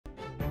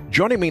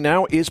Joining me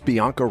now is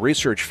Bianco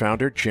Research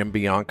founder Jim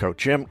Bianco.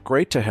 Jim,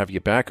 great to have you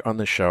back on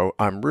the show.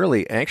 I'm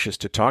really anxious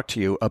to talk to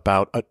you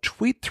about a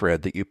tweet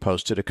thread that you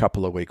posted a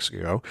couple of weeks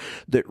ago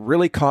that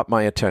really caught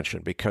my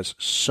attention because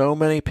so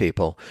many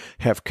people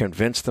have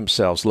convinced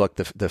themselves, look,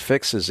 the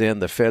fix is in.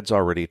 The Fed's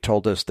already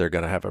told us they're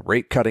going to have a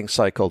rate cutting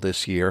cycle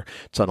this year.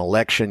 It's an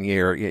election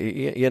year.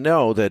 You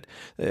know that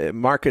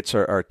markets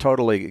are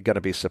totally going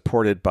to be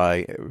supported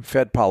by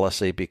Fed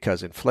policy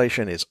because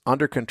inflation is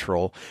under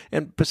control.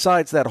 And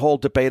besides that whole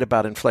debate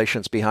about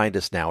inflation's behind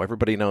us now.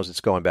 Everybody knows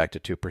it's going back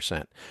to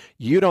 2%.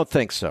 You don't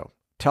think so.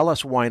 Tell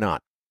us why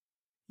not.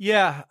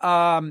 Yeah,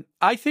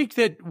 I think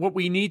that what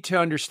we need to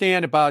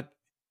understand about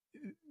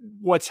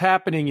what's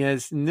happening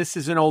is, and this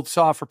is an old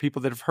saw for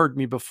people that have heard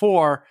me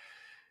before,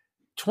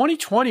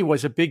 2020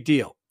 was a big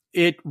deal.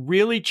 It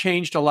really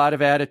changed a lot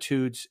of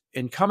attitudes.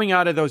 And coming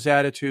out of those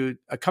attitudes,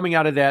 coming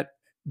out of that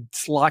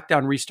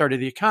lockdown restart of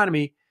the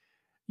economy,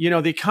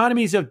 the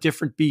economy is a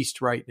different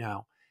beast right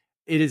now.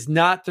 It is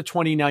not the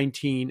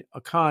 2019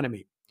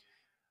 economy.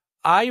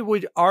 I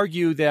would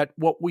argue that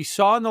what we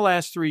saw in the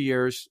last 3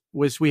 years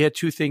was we had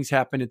two things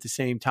happen at the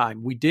same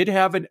time. We did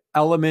have an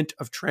element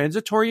of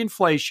transitory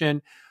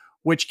inflation,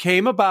 which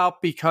came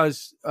about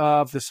because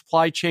of the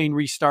supply chain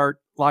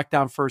restart,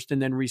 lockdown first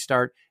and then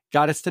restart,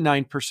 got us to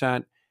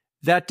 9%.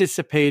 That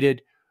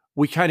dissipated.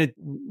 We kind of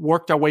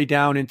worked our way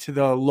down into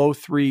the low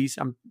threes.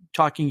 I'm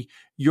talking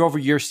year over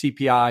year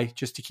CPI,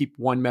 just to keep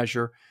one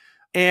measure.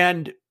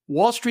 And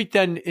Wall Street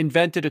then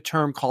invented a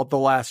term called the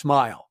last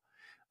mile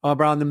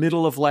around the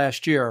middle of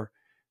last year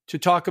to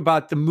talk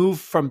about the move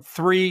from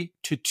 3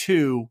 to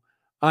 2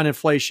 on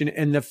inflation,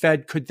 and the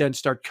Fed could then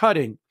start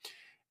cutting.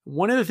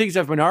 One of the things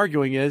I've been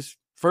arguing is,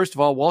 first of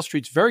all, Wall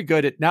Street's very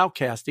good at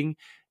nowcasting.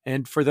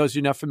 And for those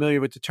who are not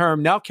familiar with the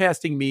term,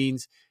 nowcasting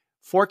means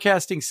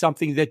forecasting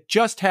something that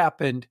just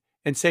happened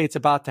and say it's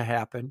about to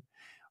happen,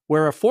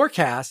 where a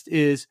forecast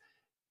is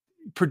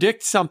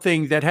predict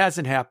something that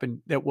hasn't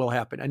happened that will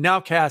happen. A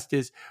nowcast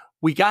is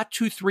we got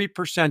to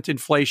 3%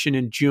 inflation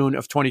in June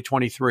of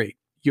 2023,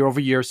 year over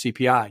year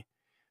CPI.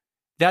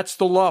 That's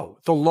the low.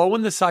 The low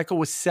in the cycle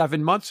was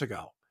 7 months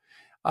ago.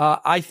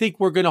 I think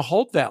we're going to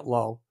hold that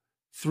low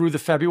through the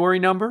February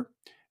number,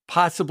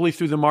 possibly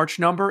through the March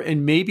number,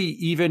 and maybe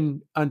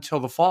even until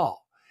the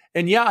fall.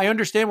 And yeah, I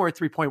understand we're at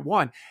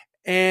 3.1.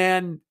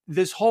 And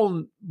this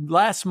whole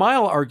last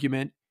mile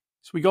argument,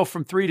 so we go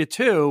from 3 to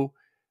 2,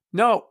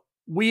 no,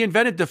 we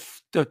invented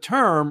the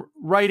term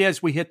right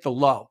as we hit the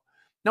low.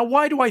 Now,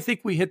 why do I think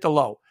we hit the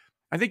low?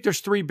 I think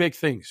there's three big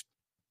things.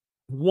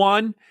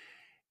 One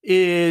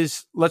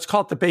is, let's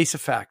call it the base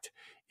effect.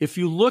 If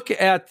you look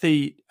at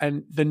the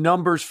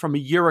numbers from a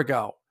year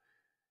ago,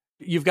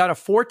 you've got a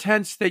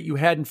 4/10 that you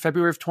had in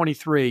February of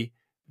 23,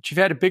 but you've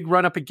had a big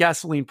run up in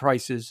gasoline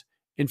prices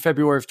in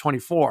February of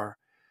 24.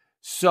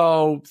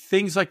 So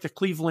things like the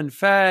Cleveland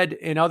Fed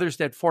and others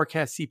that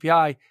forecast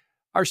CPI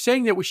are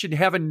saying that we should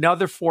have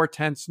another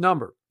 4/10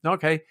 number.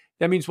 Okay,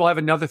 that means we'll have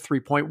another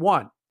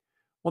 3.1.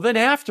 Well, then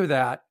after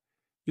that,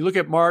 you look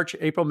at March,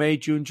 April, May,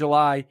 June,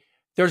 July,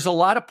 there's a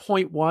lot of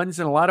 0.1s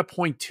and a lot of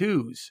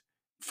 0.2s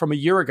from a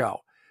year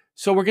ago.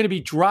 So we're going to be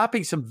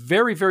dropping some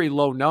very, very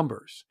low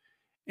numbers.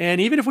 And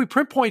even if we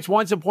print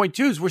 0.1s and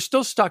 0.2s, we're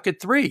still stuck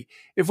at 3.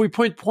 If we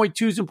print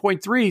 0.2s and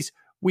 0.3s,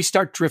 we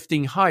start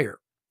drifting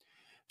higher.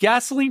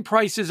 Gasoline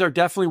prices are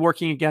definitely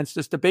working against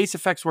us. The base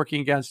effect's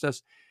working against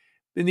us.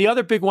 And the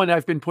other big one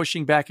I've been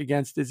pushing back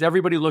against is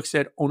everybody looks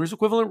at owner's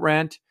equivalent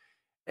rent,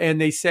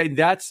 and they say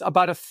that's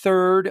about a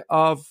third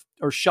of,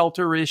 or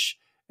shelter-ish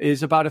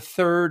is about a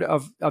third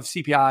of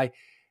CPI,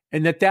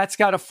 and that's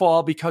got to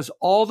fall because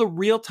all the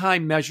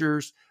real-time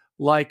measures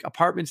like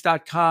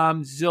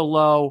apartments.com,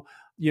 Zillow,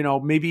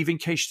 maybe even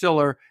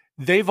Case-Shiller,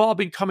 they've all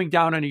been coming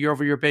down on a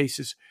year-over-year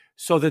basis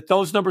so that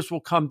those numbers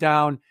will come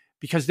down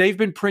because they've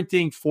been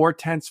printing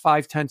 4/10,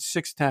 5/10,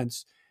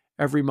 6/10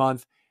 every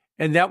month,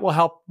 and that will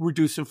help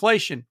reduce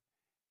inflation.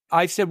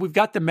 I said we've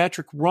got the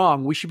metric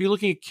wrong. We should be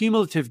looking at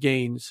cumulative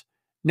gains,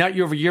 not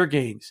year-over-year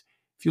gains.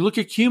 If you look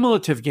at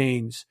cumulative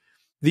gains,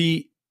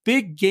 the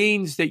big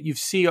gains that you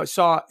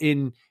saw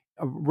in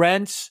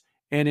rents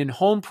and in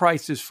home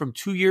prices from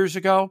 2 years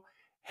ago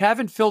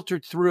haven't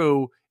filtered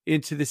through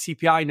into the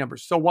CPI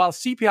numbers. So while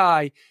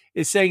CPI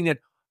is saying that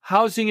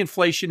housing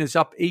inflation is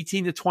up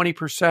 18 to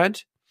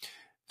 20%,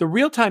 the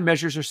real-time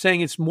measures are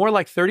saying it's more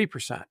like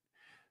 30%.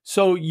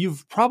 So you're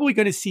probably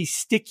going to see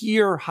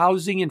stickier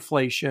housing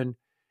inflation,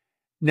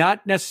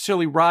 not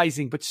necessarily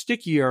rising, but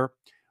stickier,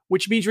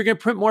 which means you're going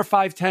to print more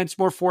 5/10,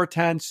 more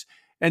 4/10,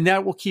 and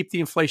that will keep the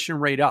inflation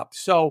rate up.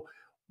 So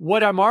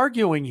what I'm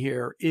arguing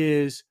here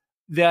is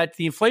that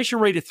the inflation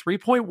rate at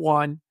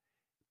 3.1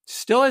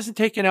 still hasn't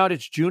taken out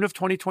its June of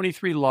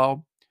 2023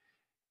 low.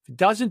 If it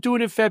doesn't do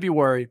it in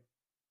February,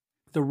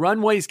 the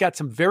runway's got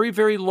some very,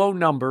 very low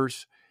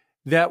numbers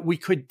that we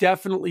could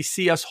definitely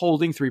see us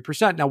holding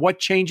 3%. Now, what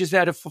changes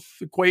that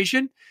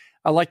equation?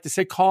 I like to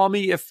say, call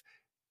me if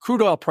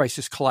crude oil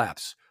prices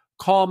collapse.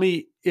 Call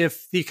me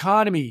if the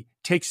economy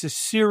takes a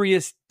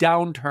serious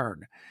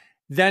downturn.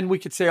 Then we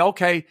could say,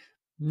 okay,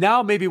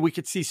 now maybe we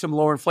could see some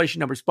lower inflation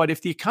numbers. But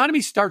if the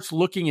economy starts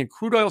looking and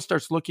crude oil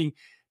starts looking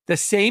the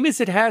same as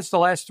it has the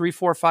last 3,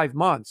 4, 5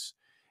 months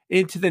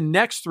into the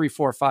next 3,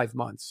 4, 5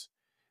 months,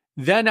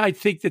 then I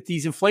think that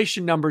these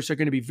inflation numbers are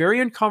going to be very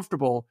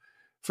uncomfortable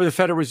for the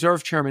Federal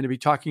Reserve Chairman to be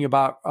talking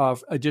about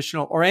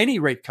additional or any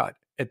rate cut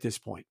at this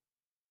point.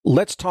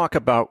 Let's talk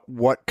about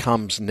what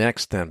comes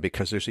next then,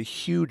 because there's a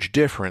huge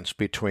difference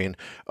between,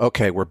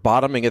 okay, we're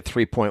bottoming at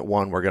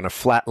 3.1, we're going to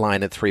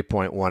flatline at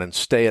 3.1 and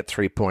stay at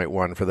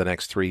 3.1 for the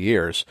next 3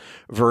 years,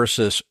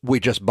 versus we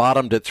just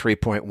bottomed at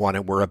 3.1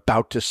 and we're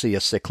about to see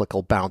a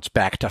cyclical bounce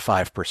back to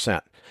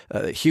 5%.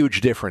 Huge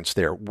difference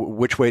there.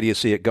 Which way do you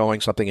see it going?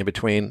 Something in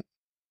between?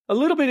 A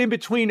little bit in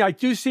between. I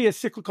do see a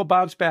cyclical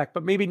bounce back,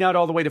 but maybe not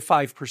all the way to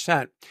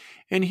 5%.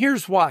 And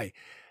here's why.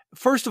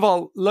 First of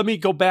all, let me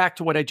go back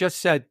to what I just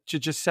said to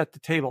just set the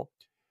table.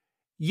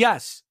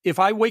 Yes, if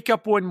I wake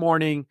up one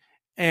morning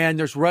and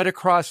there's red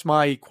across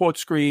my quote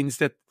screens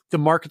that the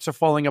markets are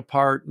falling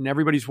apart and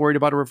everybody's worried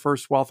about a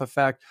reverse wealth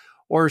effect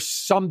or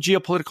some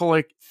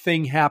geopolitical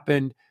thing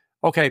happened,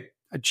 okay,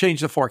 I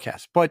change the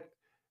forecast. But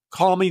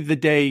call me the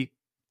day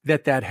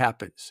that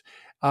happens.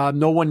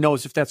 No one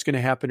knows if that's going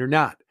to happen or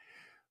not.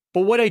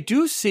 But what I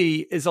do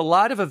see is a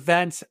lot of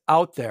events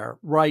out there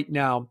right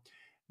now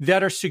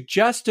that are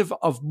suggestive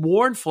of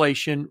more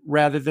inflation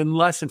rather than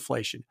less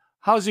inflation.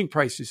 Housing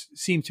prices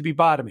seem to be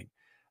bottoming.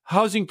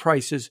 Housing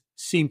prices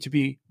seem to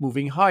be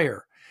moving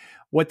higher.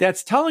 What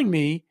that's telling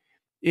me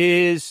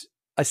is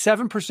a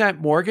 7%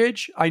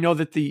 mortgage. I know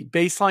that the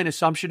baseline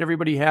assumption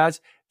everybody has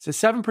is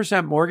a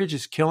 7% mortgage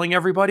is killing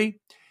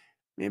everybody.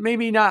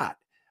 Maybe not.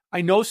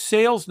 I know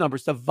sales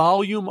numbers, the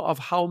volume of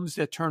homes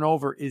that turn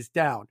over is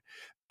down.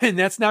 And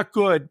that's not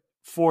good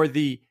for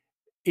the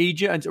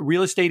agents,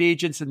 real estate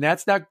agents, and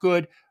that's not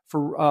good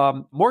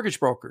for mortgage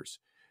brokers.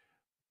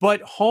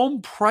 But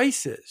home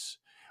prices,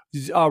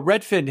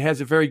 Redfin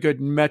has a very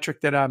good metric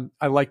that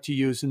I like to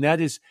use, and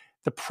that is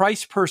the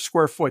price per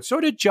square foot. So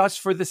it adjusts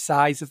for the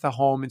size of the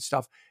home and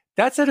stuff.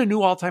 That's at a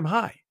new all-time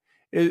high.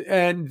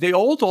 And the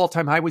old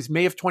all-time high was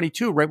May of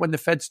 22, right when the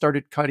Fed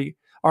started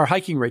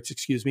hiking rates,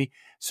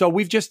 So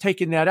we've just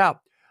taken that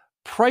out.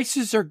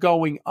 Prices are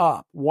going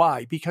up.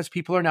 Why? Because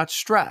people are not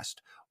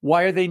stressed.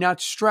 Why are they not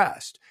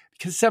stressed?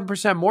 Because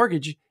 7%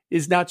 mortgage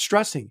is not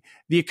stressing.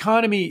 The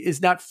economy is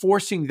not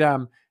forcing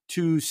them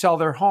to sell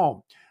their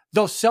home.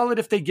 They'll sell it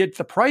if they get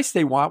the price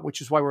they want,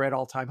 which is why we're at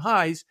all-time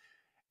highs.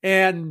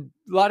 And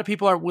a lot of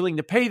people aren't willing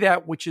to pay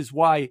that, which is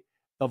why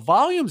the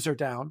volumes are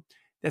down.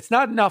 That's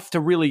not enough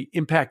to really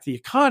impact the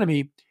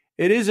economy.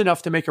 It is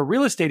enough to make a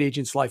real estate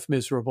agent's life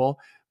miserable,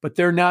 but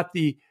they're not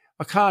the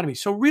economy.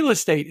 So real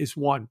estate is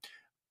one.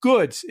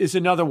 Goods is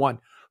another one.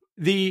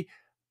 The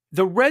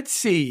Red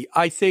Sea,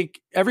 I think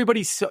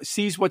everybody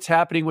sees what's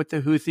happening with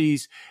the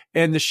Houthis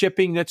and the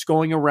shipping that's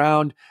going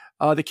around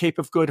the Cape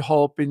of Good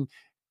Hope and,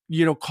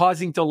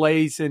 causing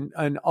delays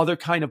and other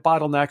kind of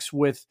bottlenecks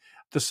with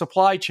the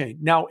supply chain.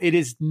 Now, it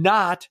is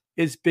not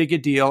as big a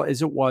deal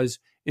as it was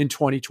in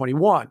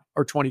 2021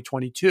 or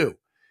 2022,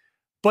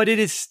 but it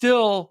is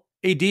still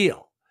a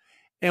deal.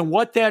 And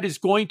what that is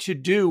going to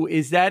do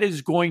is that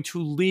is going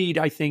to lead,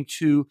 I think,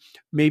 to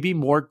maybe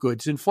more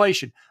goods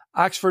inflation.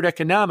 Oxford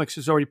Economics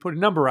has already put a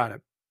number on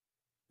it.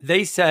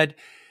 They said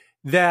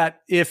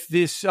that if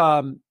this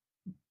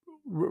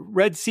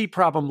Red Sea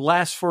problem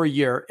lasts for a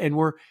year and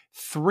we're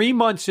 3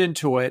 months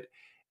into it,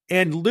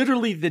 and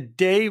literally the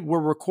day we're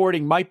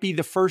recording might be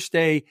the first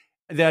day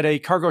that a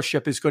cargo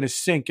ship is going to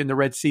sink in the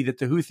Red Sea, that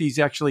the Houthis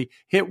actually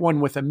hit one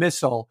with a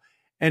missile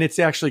and it's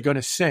actually going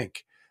to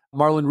sink.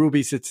 Marlin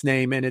Ruby's its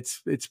name, and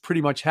it's pretty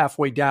much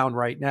halfway down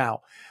right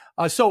now.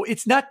 So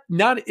it's not.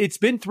 It's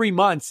been 3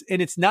 months, and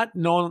it's not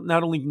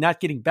only not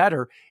getting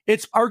better.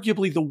 It's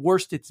arguably the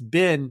worst it's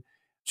been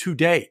to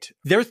date.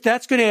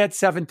 That's going to add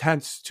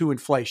 0.7 to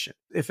inflation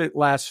if it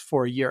lasts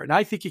for a year, and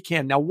I think it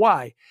can. Now,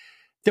 why?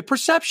 The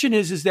perception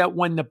is that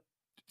when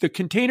the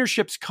container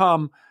ships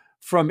come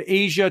from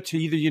Asia to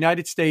either the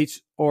United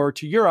States or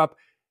to Europe,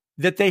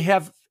 that they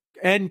have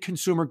end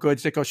consumer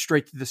goods that go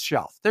straight to the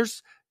shelf.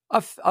 There's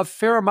a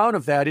fair amount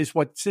of that is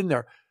what's in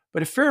there.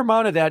 But a fair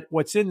amount of that,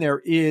 what's in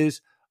there is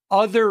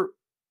other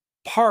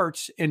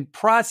parts and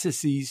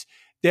processes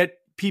that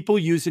people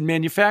use in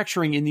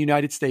manufacturing in the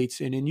United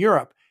States and in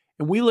Europe.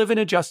 And we live in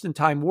a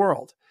just-in-time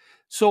world.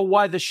 So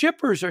while the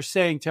shippers are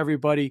saying to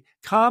everybody,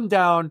 calm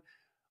down,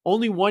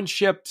 only one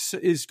ship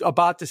is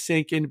about to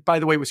sink. And by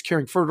the way, it was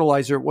carrying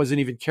fertilizer. It wasn't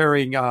even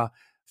carrying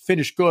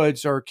finished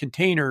goods or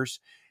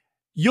containers.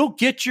 You'll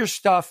get your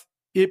stuff.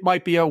 It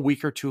might be a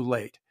week or two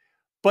late.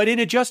 But in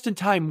a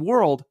just-in-time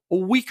world, a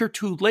week or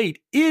two late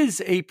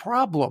is a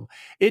problem.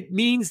 It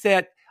means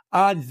that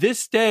on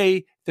this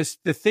day,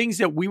 the things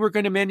that we were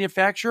going to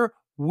manufacture,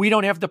 we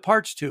don't have the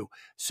parts to.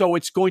 So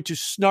it's going to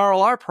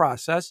snarl our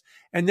process.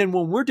 And then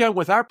when we're done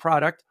with our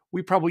product,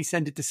 we probably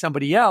send it to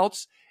somebody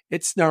else.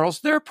 It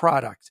snarls their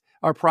product,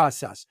 our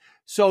process.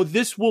 So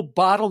this will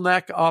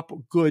bottleneck up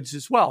goods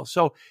as well.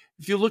 So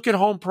if you look at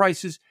home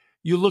prices,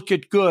 you look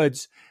at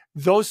goods,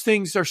 those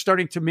things are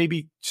starting to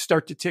maybe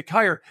start to tick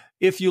higher.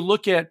 If you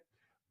look at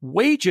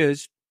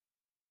wages,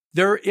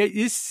 There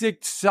is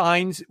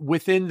signs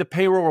within the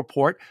payroll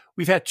report.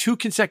 We've had 2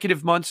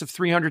 consecutive months of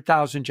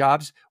 300,000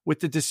 jobs with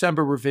the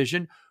December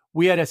revision.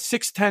 We had a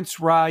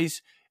 0.6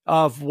 rise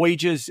of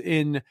wages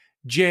in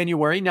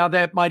January. Now,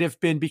 that might have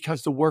been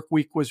because the work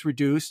week was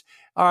reduced.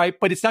 All right,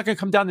 but it's not going to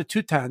come down to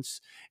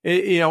 0.2.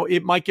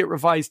 It might get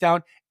revised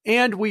down.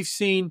 And we've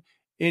seen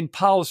in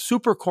Powell's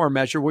supercore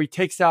measure, where he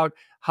takes out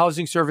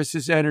housing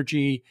services,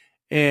 energy,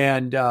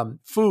 and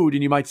food,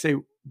 and you might say,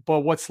 but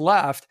what's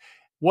left?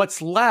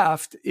 What's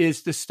left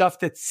is the stuff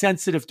that's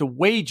sensitive to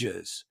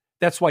wages.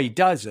 That's why he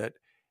does it.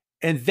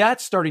 And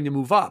that's starting to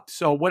move up.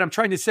 So what I'm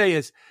trying to say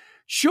is,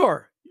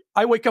 sure,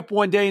 I wake up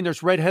one day and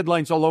there's red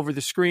headlines all over the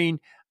screen.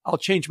 I'll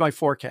change my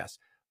forecast.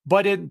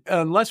 But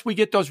unless we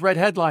get those red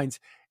headlines,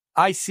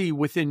 I see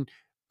within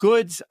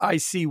goods, I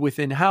see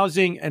within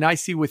housing, and I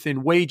see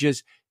within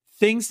wages,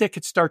 things that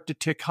could start to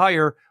tick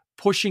higher,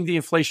 pushing the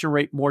inflation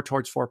rate more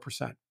towards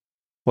 4%.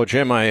 Well,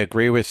 Jim, I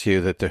agree with you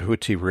that the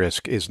Houthi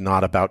risk is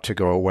not about to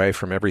go away.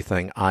 From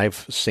everything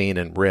I've seen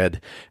and read,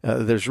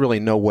 there's really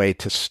no way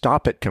to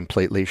stop it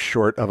completely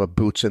short of a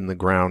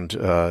boots-in-the-ground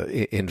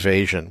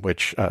invasion,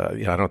 which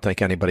I don't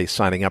think anybody's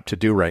signing up to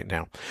do right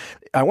now.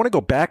 I want to go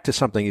back to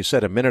something you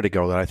said a minute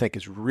ago that I think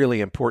is really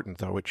important,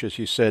 though, which is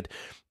you said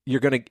you're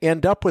going to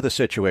end up with a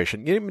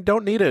situation. You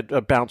don't need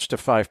a bounce to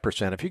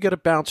 5%. If you get a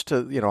bounce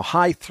to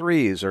high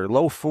 3s or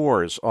low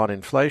 4s on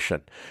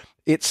inflation,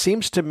 it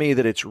seems to me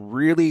that it's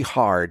really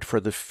hard for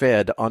the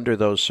Fed under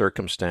those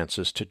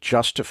circumstances to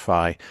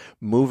justify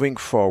moving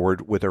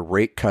forward with a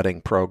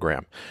rate-cutting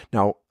program.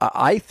 Now,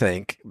 I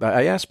think,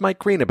 I asked Mike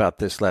Green about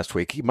this last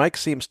week. Mike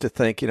seems to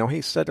think,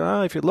 he said,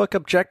 if you look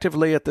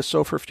objectively at the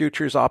SOFR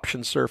futures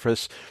option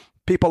surface,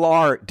 people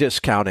are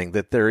discounting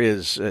that there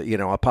is,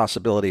 a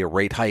possibility of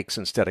rate hikes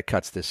instead of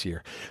cuts this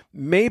year.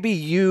 Maybe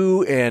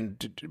you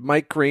and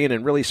Mike Green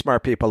and really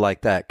smart people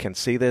like that can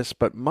see this,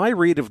 but my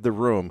read of the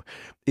room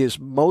is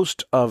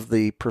most of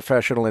the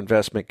professional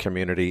investment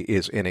community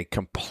is in a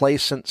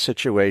complacent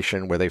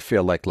situation where they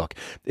feel like, look,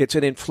 it's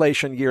an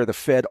inflation year. The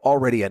Fed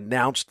already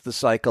announced the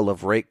cycle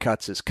of rate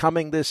cuts is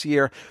coming this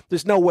year.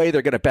 There's no way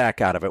they're going to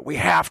back out of it. We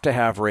have to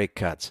have rate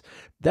cuts.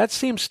 That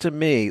seems to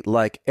me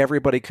like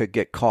everybody could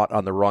get caught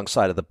on the wrong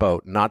side of the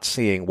boat, not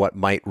seeing what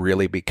might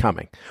really be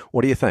coming.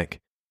 What do you think?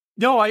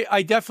 No,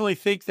 I definitely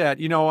think that,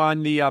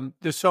 on the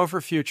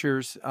SOFR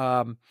futures,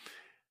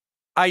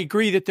 I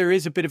agree that there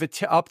is a bit of an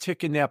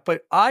uptick in that,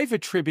 but I've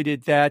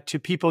attributed that to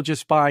people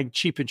just buying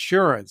cheap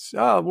insurance.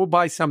 Oh, we'll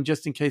buy some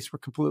just in case we're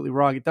completely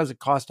wrong. It doesn't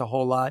cost a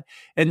whole lot.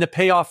 And the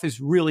payoff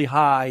is really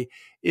high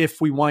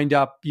if we wind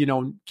up,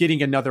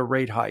 getting another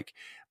rate hike.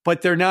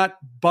 But they're not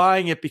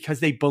buying it because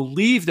they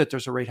believe that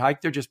there's a rate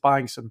hike. They're just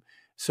buying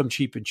some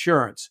cheap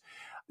insurance.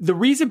 The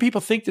reason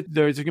people think that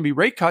there's going to be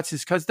rate cuts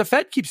is because the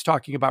Fed keeps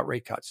talking about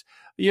rate cuts.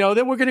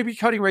 That we're going to be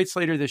cutting rates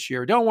later this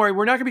year. Don't worry,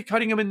 we're not going to be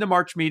cutting them in the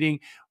March meeting.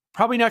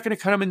 Probably not going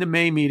to cut them in the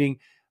May meeting,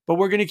 but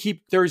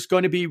there's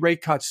going to be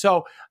rate cuts.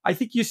 So I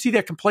think you see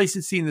that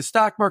complacency in the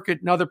stock market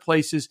and other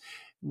places.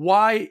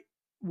 Why,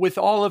 with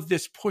all of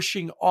this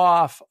pushing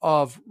off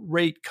of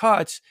rate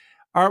cuts,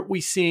 aren't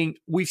we see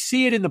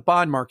it in the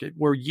bond market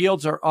where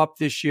yields are up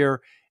this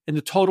year and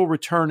the total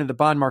return in the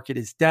bond market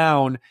is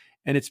down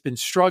and it's been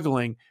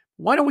struggling.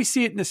 Why don't we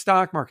see it in the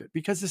stock market?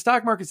 Because the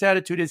stock market's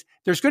attitude is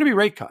there's going to be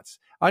rate cuts.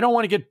 I don't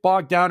want to get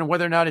bogged down in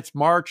whether or not it's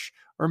March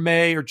or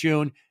May or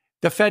June.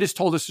 The Fed has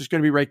told us there's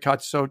going to be rate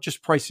cuts, so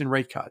just price in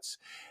rate cuts.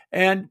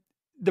 And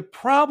the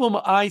problem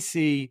I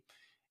see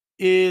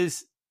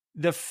is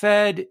the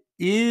Fed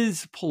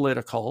is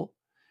political,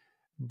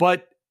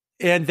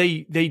 and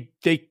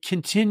they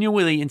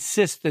continually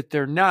insist that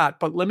they're not.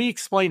 But let me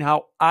explain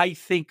how I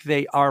think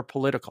they are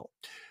political.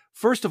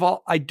 First of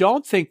all, I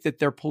don't think that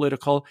they're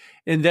political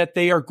in that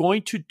they are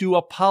going to do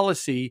a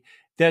policy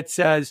that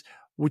says,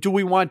 do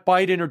we want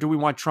Biden or do we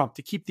want Trump?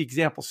 To keep the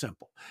example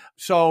simple.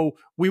 So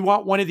we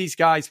want one of these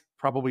guys,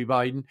 probably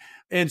Biden.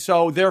 And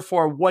so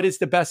therefore, what is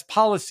the best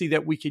policy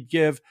that we could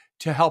give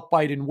to help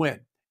Biden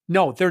win?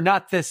 No, they're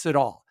not this at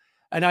all.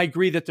 And I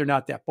agree that they're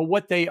not that. But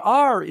what they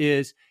are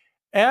is,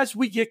 as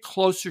we get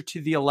closer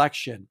to the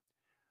election,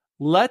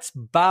 let's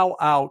bow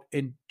out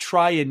and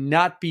try and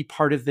not be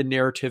part of the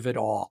narrative at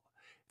all.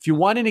 If you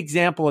want an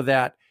example of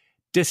that,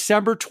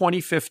 December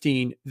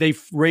 2015, they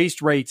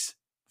raised rates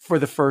for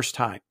the first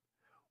time.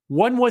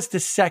 When was the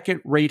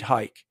second rate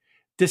hike?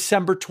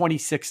 December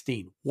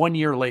 2016, 1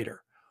 year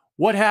later.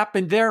 What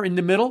happened there in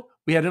the middle?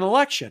 We had an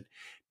election.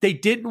 They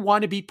didn't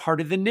want to be part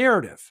of the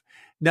narrative.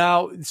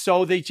 Now,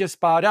 so they just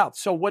bowed out.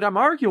 So what I'm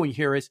arguing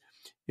here is,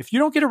 if you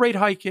don't get a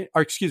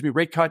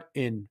rate cut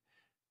in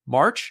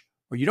March,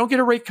 or you don't get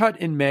a rate cut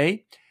in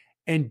May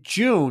and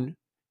June,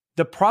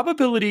 the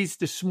probabilities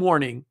this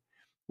morning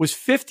was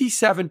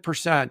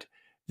 57%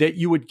 that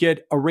you would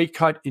get a rate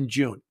cut in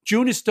June.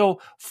 June is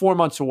still 4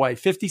 months away,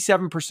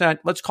 57%.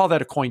 Let's call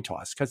that a coin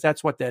toss because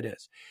that's what that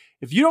is.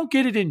 If you don't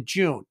get it in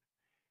June,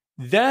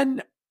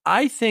 then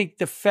I think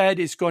the Fed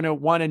is going to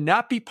want to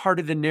not be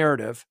part of the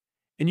narrative,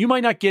 and you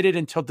might not get it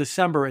until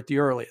December at the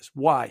earliest.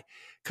 Why?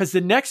 Because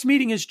the next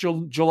meeting is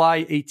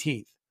July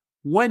 18th.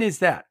 When is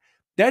that?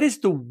 That is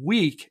the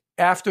week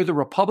after the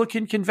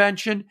Republican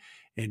convention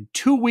and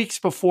 2 weeks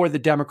before the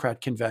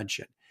Democrat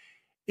convention.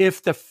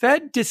 If the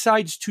Fed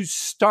decides to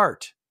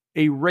start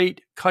a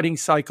rate cutting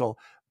cycle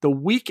the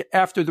week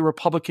after the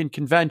Republican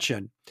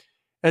convention,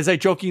 as I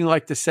jokingly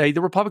like to say,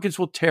 the Republicans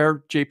will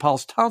tear Jay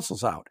Powell's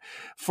tonsils out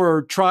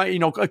for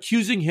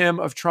accusing him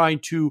of trying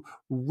to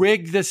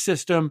rig the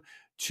system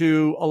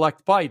to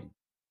elect Biden.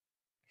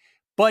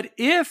 But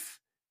if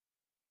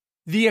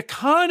the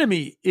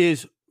economy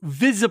is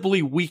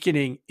visibly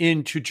weakening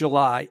into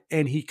July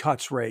and he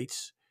cuts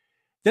rates,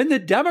 then the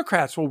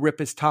Democrats will rip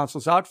his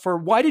tonsils out for,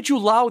 why did you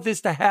allow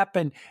this to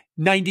happen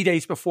 90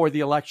 days before the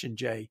election,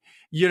 Jay?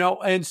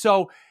 And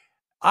so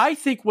I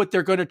think what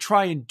they're going to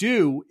try and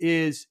do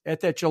is at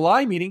that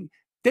July meeting,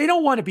 they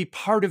don't want to be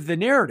part of the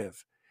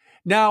narrative.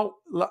 Now,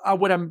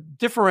 what I'm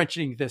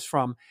differentiating this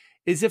from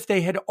is if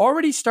they had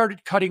already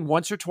started cutting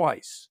once or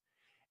twice,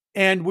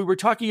 and we were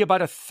talking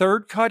about a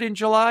third cut in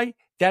July,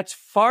 that's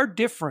far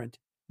different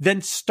than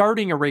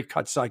starting a rate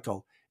cut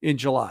cycle in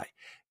July.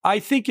 I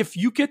think if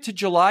you get to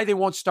July, they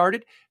won't start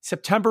it.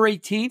 September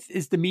 18th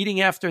is the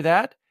meeting after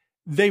that.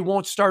 They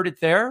won't start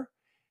it there.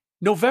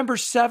 November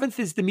 7th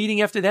is the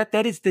meeting after that.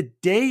 That is the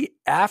day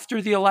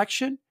after the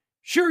election.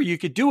 Sure, you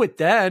could do it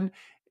then,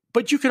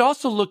 but you could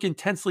also look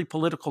intensely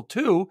political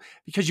too,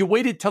 because you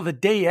waited till the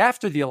day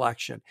after the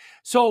election.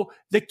 So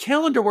the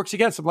calendar works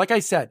against them. Like I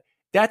said,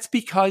 that's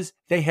because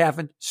they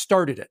haven't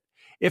started it.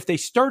 If they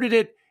started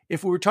it,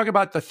 if we were talking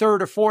about the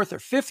third or fourth or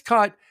fifth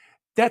cut,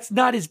 that's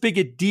not as big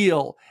a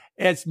deal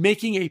as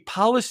making a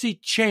policy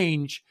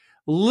change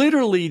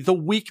literally the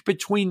week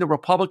between the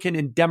Republican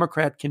and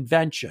Democrat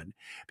convention,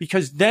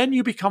 because then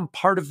you become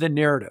part of the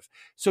narrative.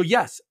 So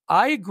yes,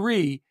 I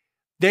agree.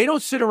 They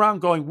don't sit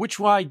around going, which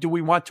way do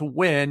we want to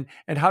win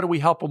and how do we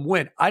help them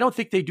win? I don't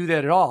think they do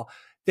that at all.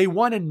 They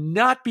want to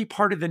not be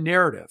part of the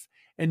narrative,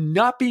 and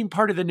not being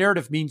part of the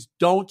narrative means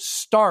don't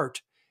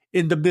start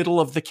in the middle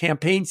of the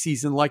campaign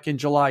season like in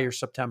July or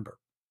September.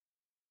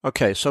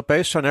 Okay, so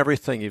based on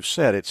everything you've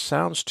said, it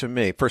sounds to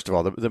me, first of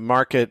all, the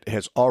market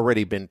has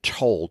already been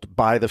told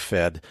by the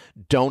Fed,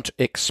 don't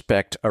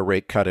expect a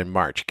rate cut in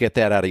March. Get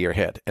that out of your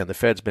head. And the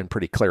Fed's been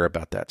pretty clear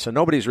about that. So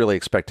nobody's really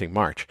expecting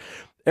March.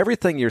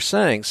 Everything you're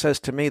saying says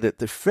to me that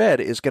the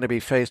Fed is going to be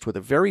faced with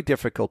a very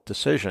difficult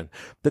decision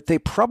that they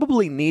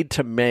probably need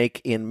to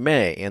make in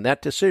May. And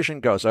that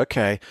decision goes,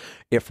 okay,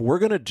 if we're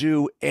going to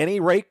do any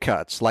rate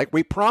cuts like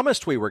we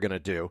promised we were going to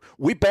do,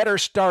 we better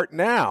start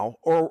now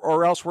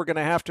or else we're going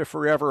to have to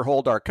forever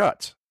hold our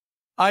cuts.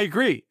 I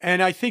agree.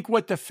 And I think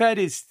what the Fed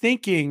is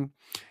thinking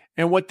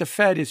and what the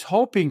Fed is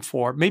hoping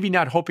for, maybe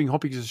not hoping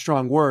is a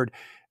strong word,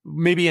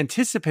 maybe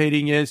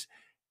anticipating is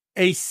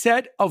a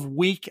set of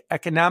weak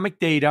economic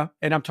data,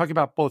 and I'm talking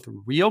about both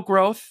real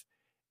growth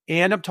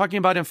and I'm talking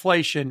about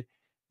inflation,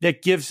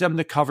 that gives them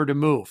the cover to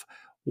move.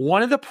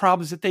 One of the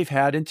problems that they've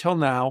had until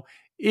now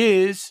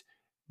is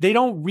they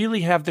don't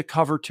really have the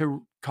cover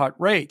to cut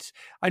rates.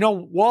 I know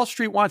Wall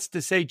Street wants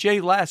to say,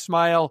 Jay, last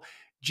mile,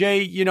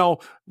 Jay,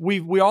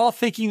 we're all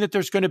thinking that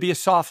there's going to be a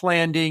soft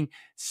landing.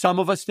 Some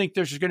of us think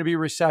there's going to be a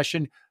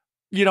recession.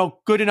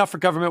 Good enough for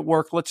government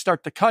work. Let's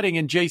start the cutting.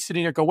 And Jay's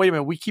sitting there go, wait a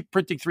minute, we keep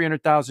printing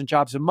 300,000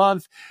 jobs a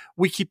month.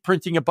 We keep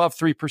printing above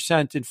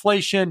 3%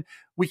 inflation.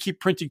 We keep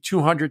printing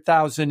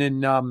 200,000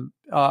 in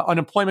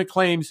unemployment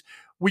claims.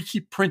 We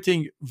keep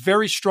printing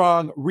very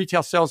strong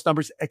retail sales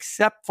numbers,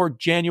 except for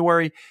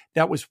January.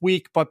 That was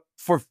weak, but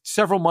for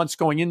several months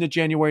going into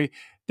January,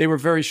 they were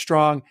very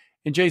strong.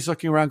 And Jay's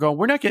looking around going,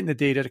 we're not getting the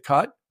data to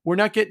cut. We're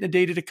not getting the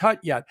data to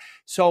cut yet.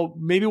 So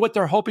maybe what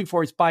they're hoping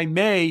for is by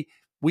May,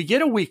 we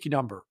get a weak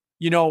number.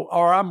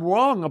 Or I'm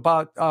wrong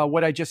about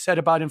what I just said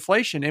about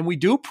inflation. And we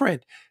do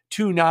print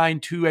 2.9,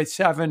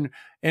 2.7,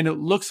 and it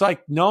looks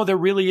like, no, there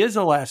really is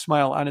a last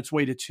mile on its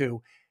way to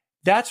 2.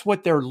 That's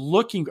what they're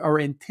looking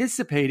or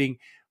anticipating.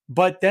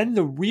 But then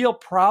the real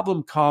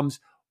problem comes,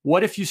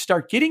 what if you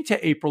start getting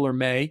to April or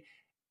May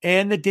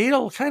and the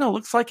data kind of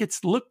looks like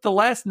it's looked the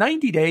last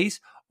 90 days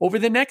over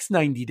the next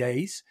 90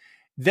 days?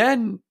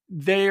 Then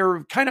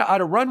they're kind of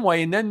out of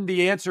runway. And then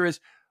the answer is,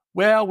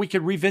 well, we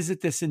could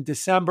revisit this in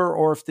December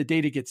or if the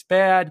data gets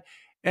bad.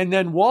 And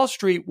then Wall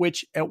Street,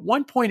 which at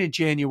one point in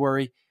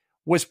January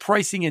was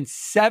pricing in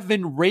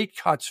 7 rate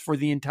cuts for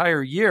the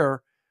entire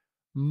year,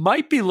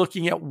 might be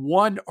looking at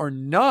 1 or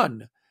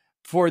none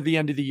for the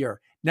end of the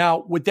year.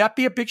 Now, would that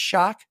be a big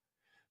shock?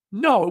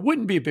 No, it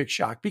wouldn't be a big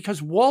shock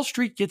because Wall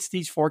Street gets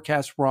these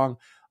forecasts wrong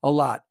a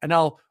lot. And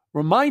I'll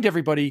remind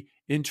everybody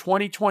in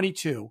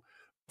 2022,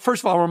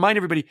 first of all, I'll remind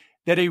everybody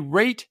that a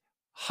rate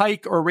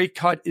hike or rate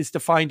cut is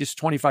defined as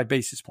 25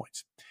 basis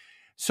points.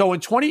 So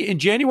in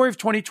January of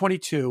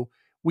 2022,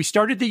 we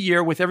started the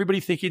year with everybody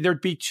thinking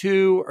there'd be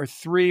 2 or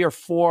 3 or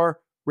 4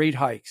 rate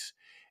hikes.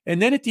 And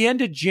then at the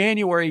end of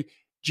January,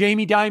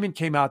 Jamie Dimon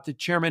came out, the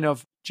chairman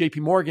of JP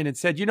Morgan, and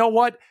said, you know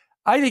what?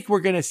 I think we're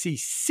going to see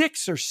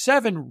 6 or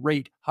 7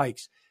 rate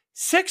hikes.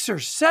 6 or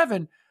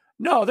 7?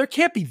 No, there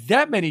can't be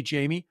that many,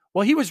 Jamie.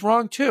 Well, he was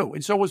wrong too.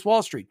 And so was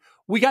Wall Street.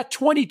 We got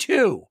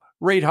 22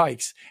 rate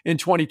hikes in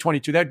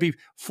 2022. That'd be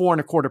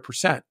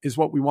 4.25% is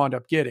what we wound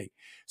up getting.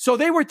 So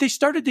they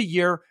started the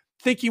year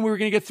thinking we were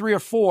going to get 3 or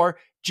 4.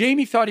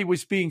 Jamie thought he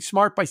was being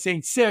smart by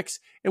saying 6,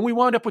 and we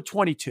wound up with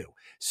 22.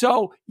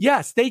 So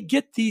yes, they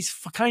get these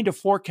kind of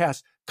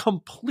forecasts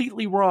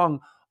completely wrong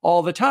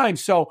all the time.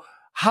 So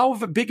how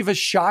big of a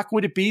shock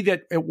would it be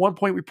that at one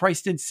point we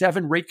priced in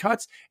 7 rate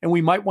cuts and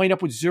we might wind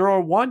up with 0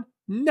 or 1?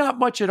 Not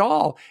much at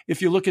all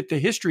if you look at the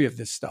history of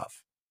this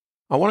stuff.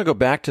 I want to go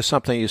back to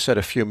something you said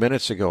a few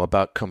minutes ago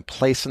about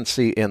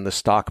complacency in the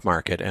stock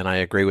market, and I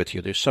agree with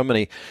you. There's so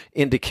many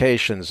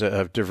indications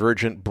of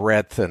divergent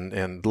breadth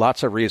and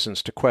lots of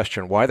reasons to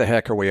question why the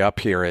heck are we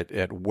up here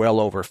at well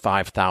over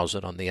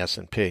 5,000 on the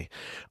S&P.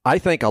 I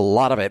think a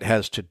lot of it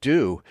has to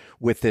do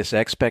with this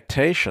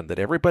expectation that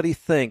everybody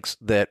thinks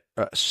that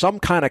some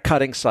kind of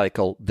cutting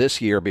cycle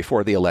this year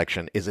before the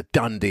election is a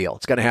done deal.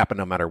 It's going to happen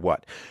no matter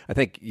what. I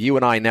think you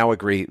and I now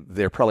agree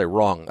they're probably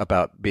wrong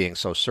about being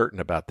so certain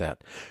about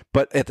that.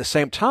 But at the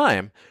same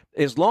time,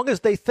 as long as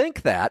they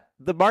think that,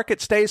 the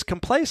market stays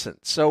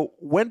complacent. So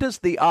when does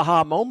the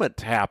aha moment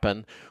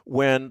happen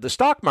when the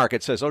stock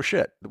market says, oh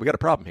shit, we got a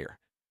problem here?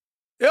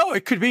 Oh,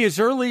 it could be as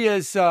early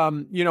as,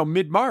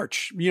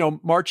 mid-March.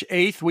 March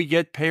 8th, we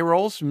get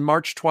payrolls.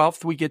 March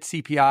 12th, we get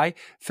CPI.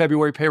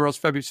 February payrolls,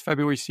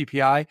 February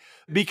CPI.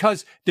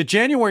 Because the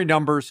January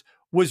numbers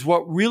was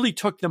what really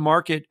took the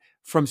market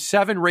from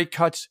 7 rate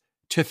cuts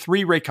to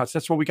 3 rate cuts.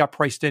 That's what we got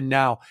priced in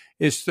now,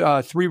 is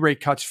 3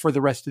 rate cuts for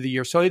the rest of the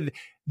year. So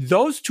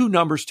those 2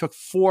 numbers took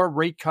 4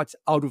 rate cuts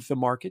out of the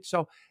market.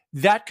 So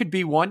that could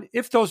be one.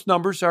 If those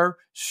numbers are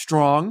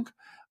strong,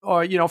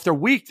 or, if they're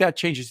weak, that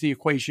changes the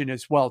equation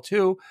as well,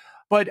 too.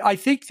 But I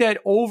think that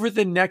over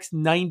the next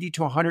 90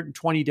 to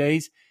 120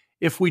 days,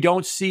 if we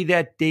don't see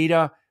that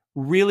data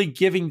really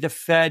giving the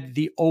Fed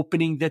the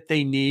opening that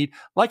they need,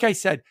 like I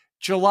said,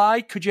 July,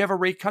 could you have a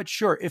rate cut?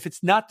 Sure. If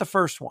it's not the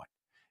first one,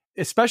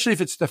 especially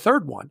if it's the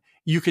third one,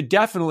 you could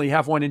definitely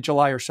have one in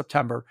July or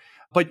September.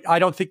 But I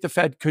don't think the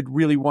Fed could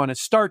really want to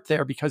start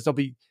there because they'll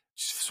be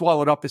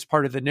swallowed up as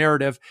part of the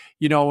narrative,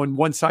 and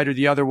one side or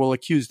the other will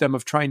accuse them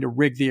of trying to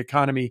rig the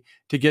economy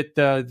to get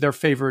their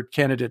favorite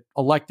candidate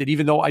elected,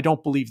 even though I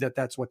don't believe that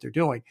that's what they're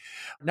doing.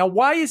 Now,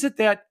 why is it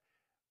that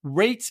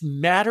rates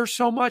matter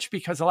so much?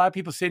 Because a lot of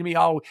people say to me,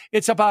 oh,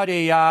 it's about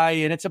AI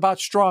and it's about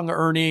strong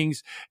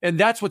earnings, and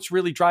that's what's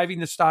really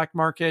driving the stock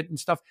market and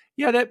stuff.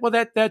 Yeah,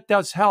 that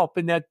does help,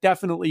 and that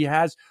definitely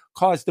has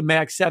caused the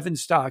Mag 7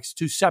 stocks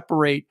to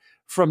separate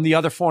from the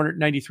other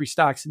 493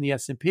 stocks in the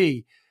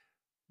S&P.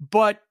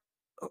 But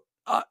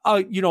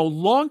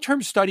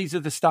long-term studies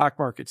of the stock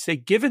market say,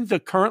 given the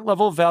current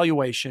level of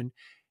valuation,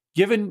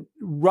 given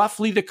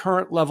roughly the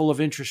current level of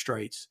interest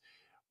rates,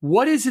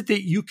 what is it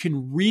that you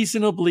can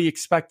reasonably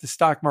expect the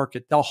stock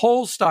market, the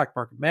whole stock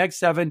market, Mag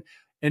 7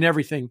 and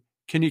everything,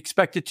 can you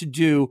expect it to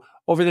do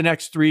over the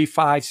next 3,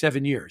 5,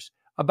 7 years?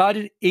 About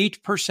an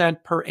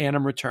 8% per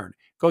annum return.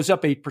 Goes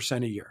up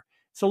 8% a year.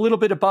 It's a little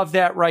bit above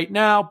that right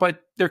now,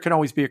 but there can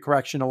always be a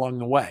correction along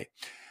the way.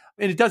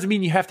 And it doesn't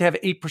mean you have to have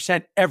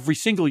 8% every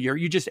single year.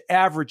 You just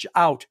average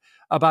out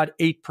about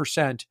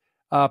 8%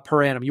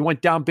 per annum. You went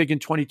down big in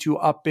 22,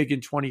 up big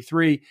in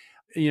 23,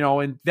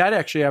 and that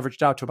actually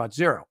averaged out to about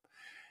 0.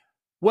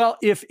 Well,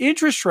 if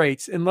interest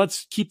rates, and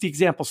let's keep the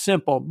example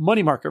simple,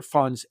 money market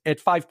funds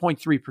at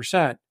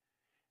 5.3%,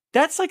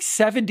 that's like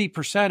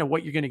 70% of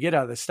what you're going to get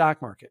out of the stock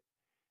market.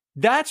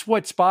 That's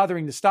what's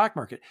bothering the stock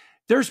market.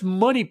 There's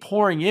money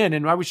pouring in.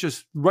 And I was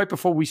just, right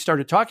before we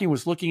started talking,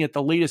 was looking at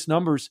the latest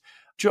numbers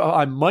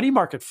on money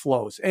market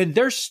flows, and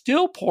they're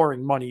still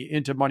pouring money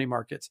into money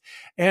markets.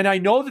 And I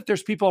know that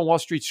there's people on Wall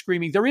Street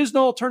screaming, there is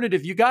no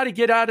alternative. You got to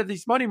get out of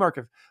these money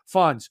market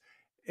funds.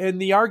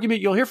 And the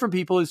argument you'll hear from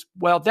people is,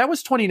 well, that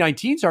was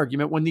 2019's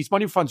argument when these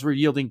money funds were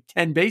yielding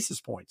 10 basis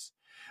points.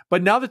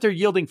 But now that they're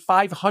yielding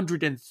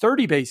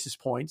 530 basis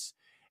points,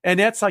 and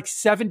that's like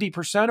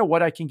 70% of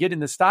what I can get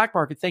in the stock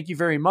market, thank you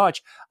very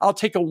much. I'll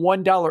take a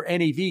 $1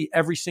 NAV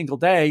every single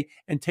day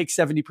and take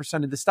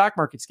 70% of the stock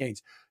market's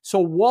gains. So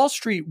Wall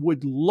Street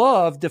would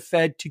love the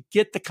Fed to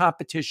get the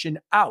competition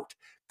out,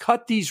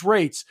 cut these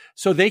rates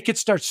so they could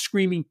start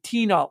screaming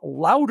Tina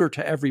louder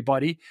to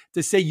everybody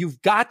to say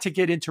you've got to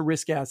get into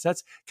risk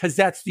assets because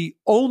that's the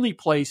only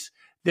place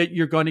that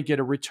you're going to get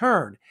a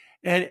return.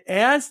 And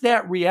as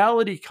that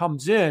reality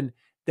comes in,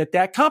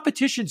 that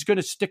competition is going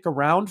to stick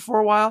around for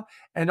a while,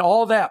 and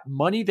all that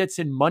money that's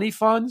in money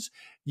funds,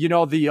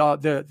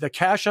 the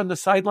cash on the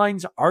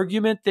sidelines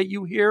argument that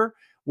you hear,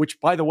 which,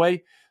 by the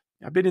way,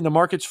 I've been in the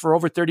markets for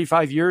over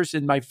 35 years.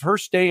 In my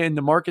first day in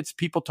the markets,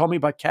 people told me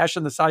about cash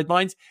on the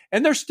sidelines,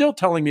 and they're still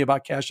telling me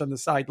about cash on the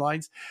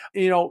sidelines.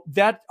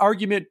 That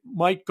argument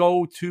might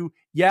go to,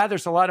 yeah,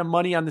 there's a lot of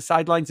money on the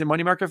sidelines in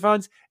money market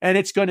funds, and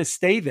it's going to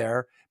stay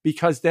there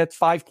because that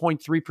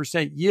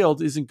 5.3%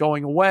 yield isn't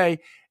going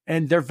away.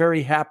 And they're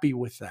very happy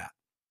with that.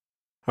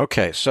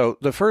 Okay, so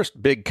the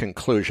first big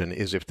conclusion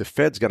is if the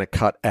Fed's going to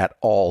cut at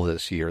all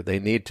this year, they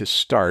need to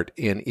start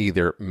in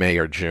either May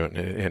or June.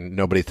 And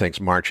nobody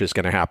thinks March is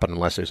going to happen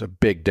unless there's a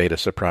big data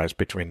surprise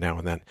between now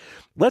and then.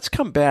 Let's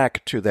come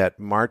back to that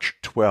March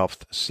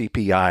 12th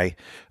CPI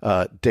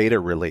data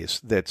release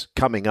that's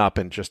coming up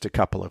in just a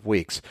couple of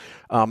weeks.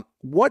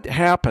 What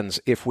happens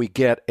if we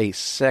get a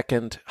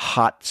second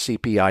hot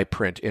CPI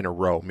print in a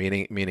row,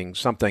 meaning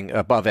something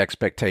above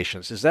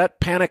expectations? Does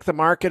that panic the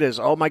market as,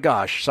 oh my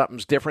gosh,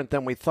 something's different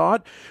than we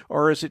thought?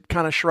 Or is it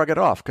kind of shrug it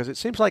off? Because it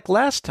seems like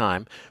last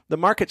time the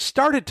market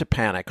started to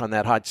panic on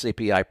that hot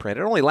CPI print.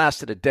 It only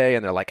lasted a day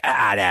and they're like,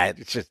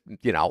 it's just,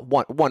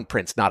 one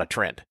print's not a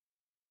trend.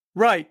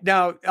 Right.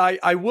 Now,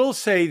 I will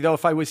say, though,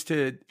 if I was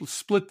to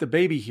split the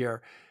baby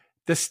here,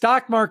 the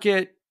stock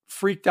market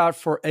freaked out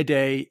for a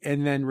day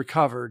and then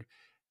recovered.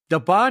 The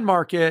bond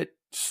market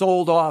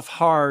sold off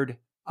hard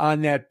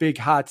on that big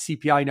hot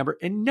CPI number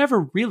and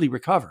never really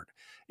recovered.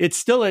 It's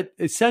still at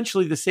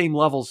essentially the same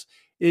levels.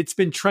 It's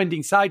been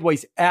trending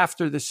sideways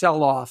after the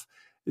sell-off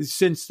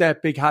since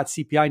that big hot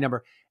CPI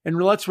number.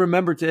 And let's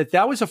remember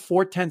that was a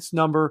 0.4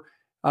 number,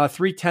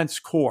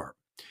 0.3 core.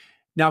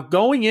 Now,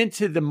 going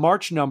into the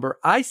March number,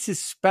 I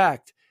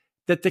suspect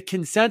that the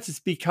consensus,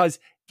 because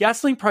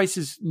gasoline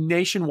prices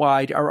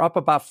nationwide are up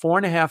about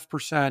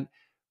 4.5%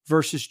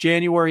 versus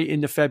January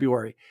into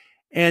February.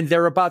 And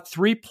they're about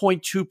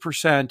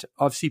 3.2%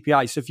 of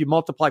CPI. So if you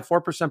multiply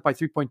 4% by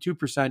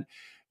 3.2%,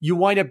 you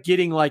wind up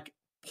getting like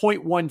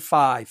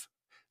 0.15.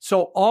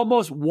 So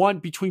almost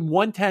between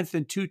 1/10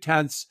 and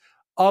 2/10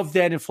 of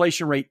that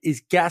inflation rate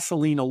is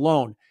gasoline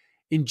alone.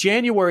 In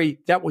January,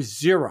 that was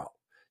 0.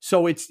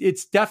 So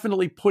it's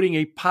definitely putting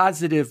a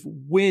positive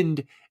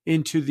wind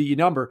into the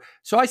number.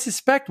 So I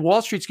suspect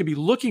Wall Street's going to be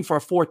looking for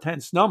a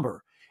 0.4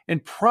 number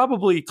and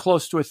probably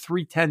close to a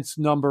 0.3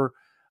 number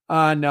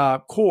on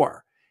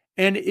core.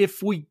 And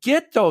if we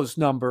get those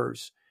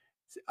numbers,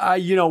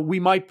 we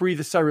might breathe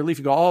a sigh of relief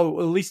and go, oh,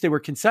 at least they were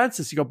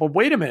consensus. You go, but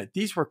wait a minute,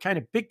 these were kind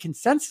of big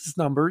consensus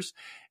numbers,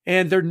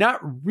 and they're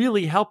not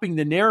really helping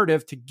the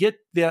narrative to get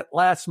that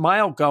last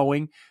mile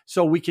going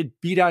so we could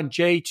beat on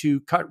Jay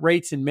to cut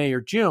rates in May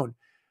or June.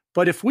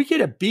 But if we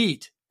get a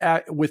beat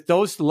with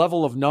those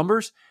level of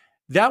numbers,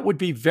 that would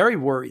be very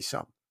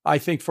worrisome, I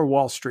think, for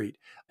Wall Street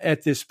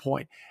at this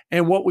point.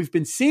 And what we've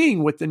been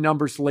seeing with the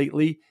numbers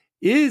lately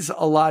is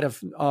a lot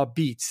of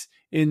beats.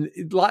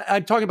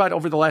 I'm talking about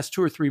over the last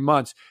 2 or 3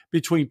 months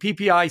between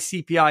PPI,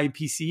 CPI, and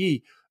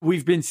PCE.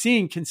 We've been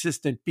seeing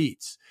consistent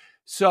beats.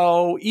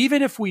 So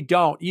even if we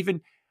don't,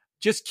 even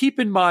just keep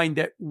in mind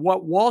that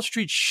what Wall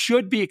Street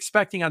should be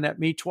expecting on that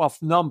May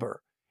 12th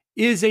number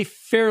is a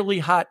fairly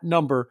hot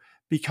number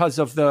because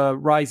of the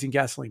rise in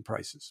gasoline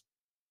prices.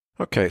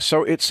 Okay,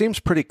 so it seems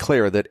pretty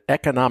clear that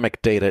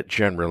economic data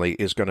generally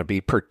is going to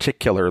be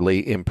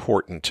particularly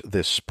important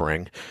this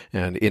spring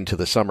and into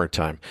the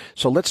summertime.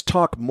 So let's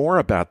talk more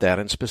about that.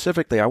 And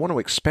specifically, I want to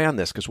expand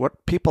this because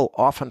what people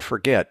often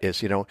forget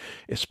is,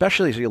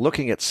 especially as you're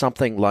looking at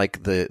something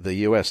like the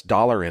U.S.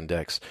 dollar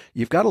index,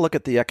 you've got to look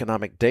at the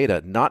economic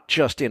data, not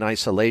just in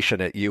isolation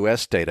at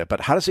U.S. data,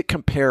 but how does it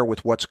compare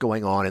with what's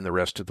going on in the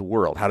rest of the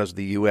world? How does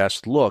the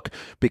U.S. look?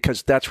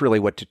 Because that's really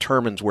what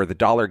determines where the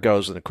dollar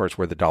goes. And of course,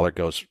 where the dollar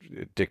goes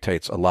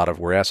dictates a lot of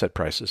where asset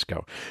prices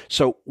go.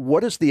 So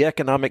what does the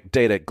economic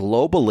data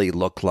globally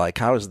look like?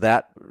 How does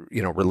that,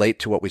 relate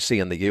to what we see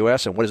in the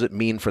U.S. and what does it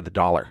mean for the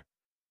dollar?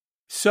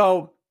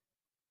 So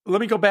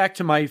let me go back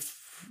to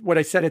what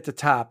I said at the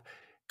top.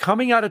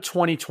 Coming out of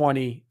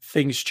 2020,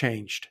 things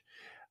changed.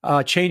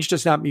 Change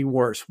does not mean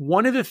worse.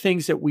 One of the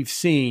things that we've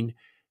seen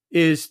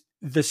is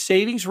the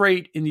savings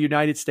rate in the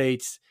United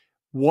States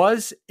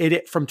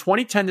from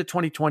 2010 to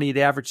 2020, it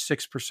averaged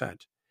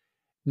 6%.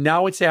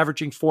 Now it's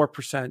averaging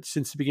 4%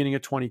 since the beginning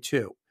of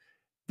 22.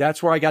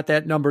 That's where I got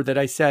that number that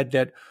I said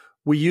that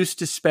we used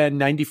to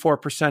spend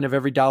 94% of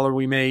every dollar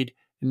we made,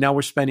 and now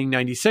we're spending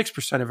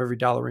 96% of every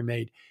dollar we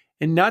made.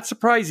 And not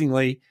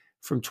surprisingly,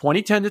 from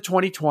 2010 to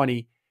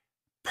 2020,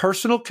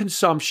 personal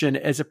consumption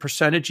as a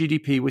percent of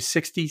GDP was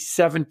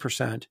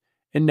 67%,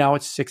 and now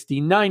it's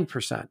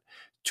 69%,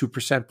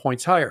 2%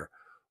 points higher.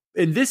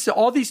 And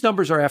all these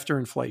numbers are after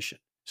inflation.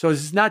 So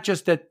this is not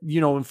just that,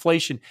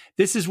 inflation.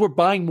 This is we're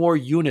buying more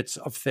units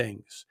of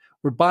things.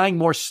 We're buying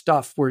more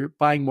stuff. We're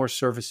buying more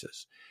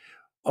services.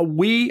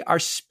 We are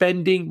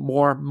spending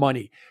more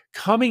money.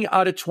 Coming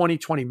out of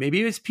 2020,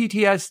 maybe it was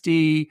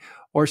PTSD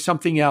or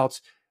something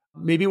else.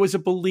 Maybe it was a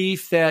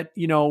belief that,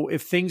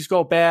 if things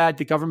go bad,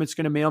 the government's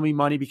going to mail me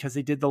money because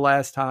they did the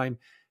last time.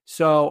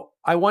 So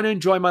I want to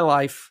enjoy my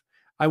life.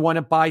 I want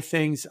to buy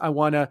things. I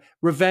want to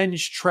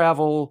revenge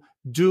travel,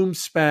 doom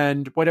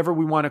spend, whatever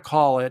we want to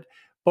call it.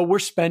 But we're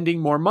spending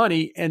more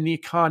money and the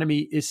economy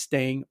is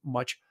staying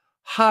much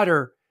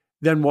hotter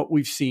than what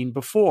we've seen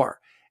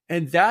before.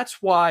 And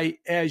that's why,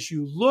 as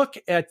you look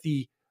at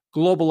the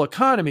global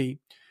economy,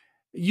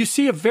 you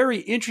see a very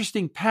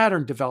interesting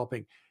pattern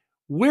developing.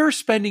 We're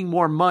spending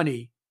more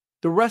money.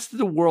 The rest of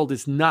the world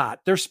is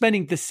not. They're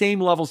spending the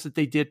same levels that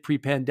they did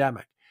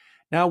pre-pandemic.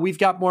 Now we've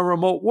got more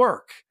remote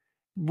work.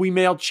 We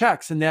mail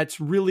checks, and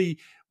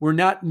we're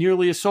not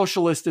nearly as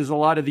socialist as a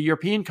lot of the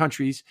European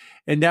countries.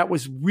 And that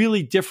was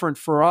really different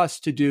for us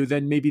to do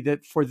than maybe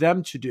that for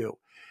them to do.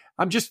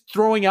 I'm just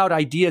throwing out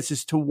ideas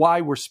as to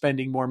why we're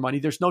spending more money.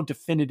 There's no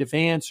definitive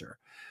answer.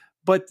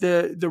 But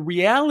the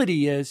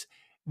reality is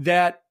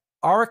that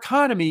our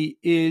economy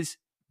is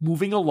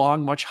moving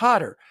along much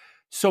hotter.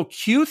 So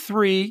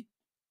Q3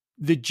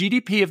 the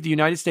GDP of the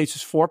United States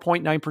is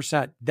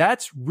 4.9%.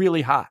 That's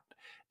really hot.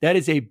 That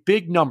is a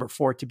big number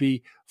for it to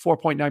be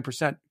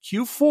 4.9%.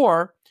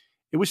 Q4,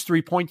 it was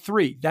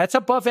 3.3. That's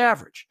above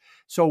average.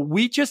 So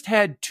we just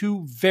had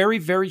two very,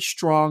 very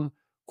strong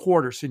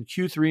quarters in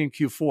Q3 and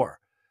Q4.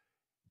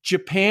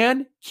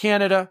 Japan,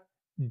 Canada,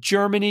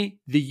 Germany,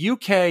 the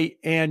UK,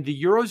 and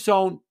the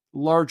Eurozone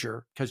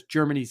larger, because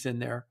Germany's in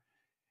there,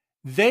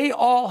 they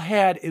all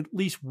had at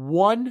least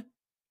one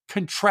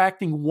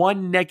contracting,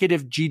 one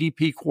negative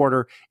GDP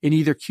quarter in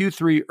either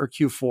Q3 or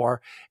Q4.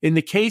 In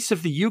the case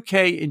of the UK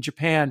and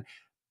Japan,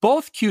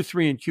 both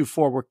Q3 and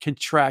Q4 were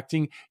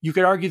contracting. You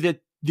could argue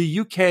that the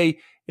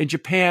UK and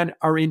Japan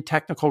are in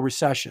technical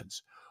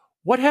recessions.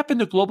 What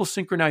happened to global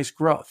synchronized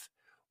growth?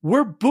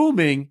 We're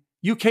booming.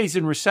 UK's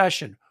in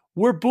recession.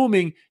 We're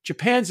booming.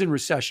 Japan's in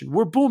recession.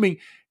 We're booming.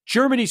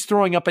 Germany's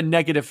throwing up a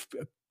negative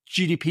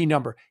GDP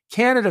number.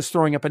 Canada's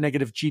throwing up a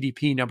negative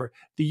GDP number.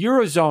 The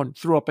Eurozone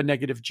threw up a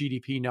negative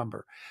GDP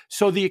number.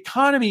 So the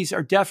economies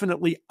are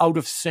definitely out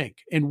of sync,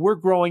 and we're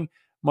growing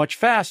much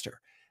faster.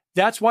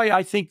 That's why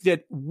I think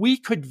that we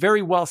could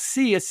very well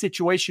see a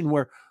situation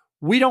where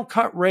we don't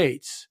cut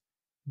rates,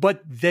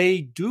 but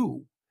they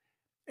do.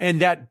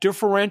 And that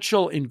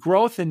differential in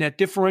growth and that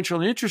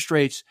differential in interest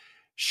rates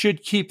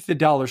should keep the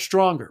dollar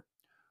stronger.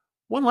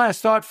 One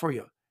last thought for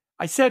you.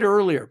 I said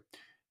earlier,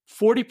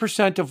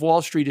 40% of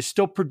Wall Street is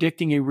still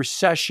predicting a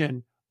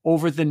recession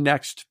over the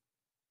next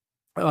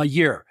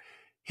year.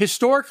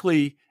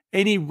 Historically,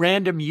 any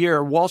random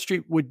year, Wall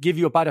Street would give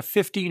you about a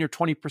 15 or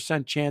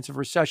 20% chance of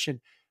recession.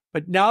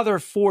 But now they're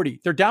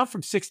 40. They're down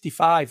from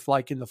 65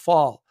 like in the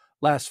fall,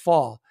 last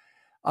fall.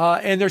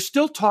 And there's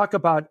still talk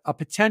about a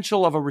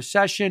potential of a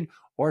recession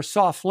or a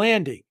soft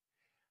landing.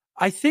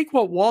 I think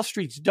what Wall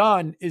Street's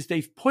done is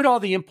they've put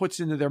all the inputs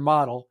into their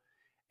model,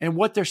 and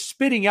what they're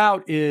spitting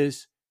out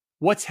is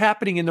what's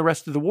happening in the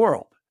rest of the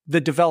world, the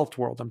developed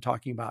world I'm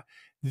talking about.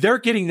 They're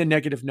getting the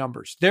negative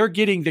numbers. They're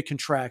getting the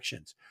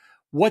contractions.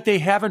 What they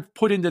haven't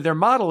put into their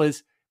model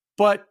is,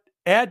 but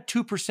add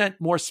 2%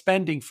 more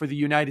spending for the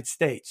United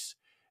States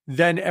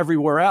than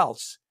everywhere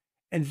else.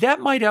 And that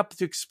might help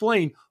to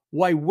explain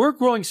why we're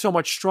growing so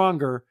much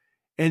stronger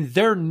and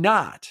they're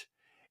not.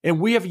 And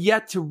we have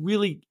yet to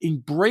really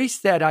embrace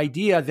that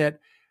idea that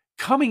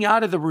coming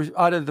out of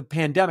the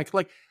pandemic,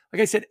 like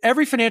I said,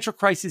 every financial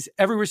crisis,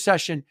 every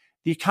recession,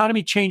 the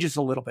economy changes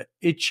a little bit.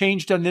 It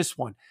changed on this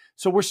one.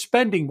 So we're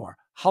spending more.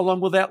 How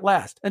long will that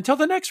last? Until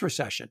the next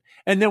recession.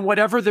 And then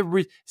whatever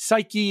the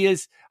psyche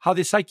is, how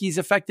the psyche is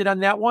affected on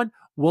that one,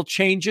 we'll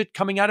change it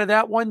coming out of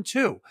that one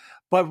too.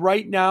 But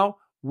right now,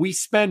 we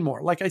spend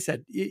more. Like I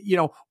said,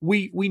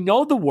 we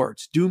know the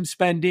words, doom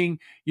spending,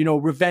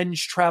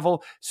 revenge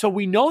travel. So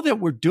we know that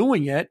we're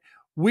doing it.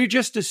 We're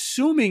just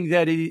assuming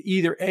that it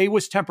either A,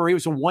 was temporary, it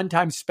was a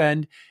one-time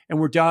spend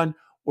and we're done,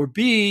 or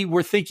B,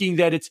 we're thinking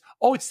that it's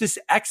this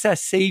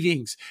excess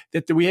savings,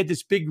 that we had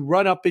this big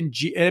run up in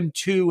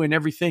M2 and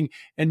everything.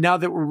 And now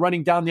that we're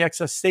running down the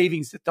excess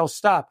savings, that they'll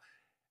stop.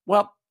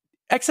 Well,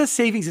 excess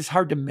savings is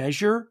hard to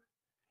measure.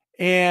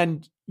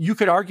 And you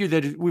could argue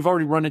that we've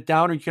already run it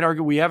down, or you can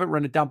argue we haven't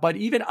run it down. But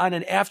even on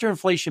an after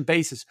inflation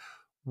basis,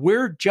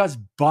 we're just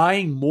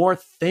buying more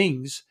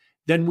things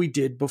than we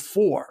did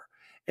before.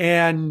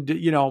 And,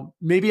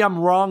 maybe I'm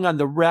wrong on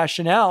the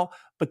rationale,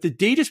 but the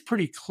data is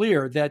pretty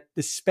clear that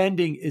the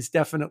spending is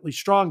definitely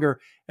stronger.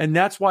 And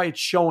that's why it's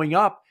showing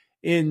up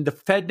in the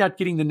Fed not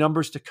getting the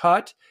numbers to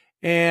cut,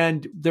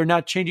 and they're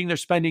not changing their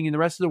spending in the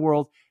rest of the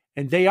world.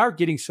 And they are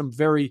getting some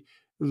very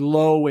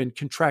low and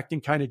contracting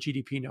kind of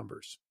GDP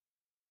numbers.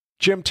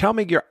 Jim, tell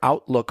me your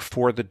outlook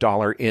for the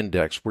dollar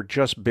index. We're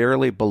just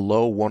barely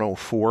below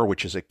 104,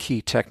 which is a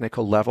key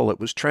technical level. It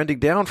was trending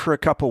down for a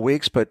couple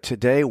weeks, but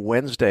today,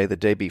 Wednesday, the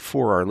day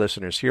before our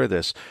listeners hear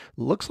this,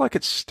 looks like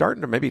it's starting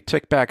to maybe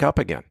tick back up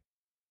again.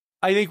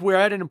 I think we're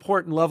at an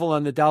important level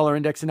on the dollar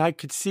index, and I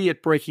could see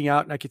it breaking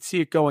out, and I could see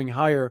it going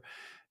higher.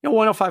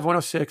 105,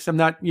 106. I'm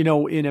not,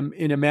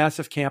 in a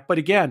massive camp. But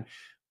again,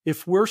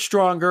 if we're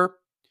stronger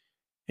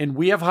and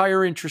we have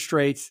higher interest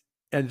rates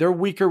and they're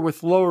weaker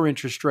with lower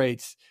interest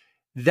rates,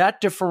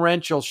 that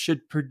differential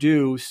should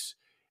produce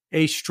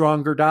a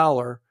stronger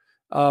dollar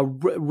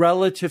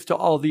relative to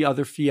all the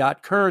other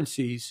fiat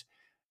currencies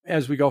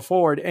as we go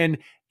forward. And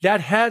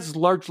that has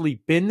largely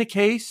been the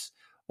case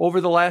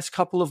over the last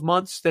couple of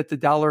months, that the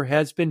dollar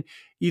has been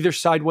either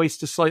sideways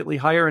to slightly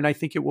higher, and I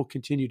think it will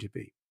continue to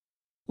be.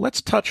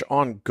 Let's touch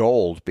on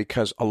gold,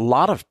 because a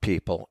lot of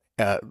people,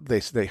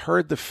 they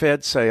heard the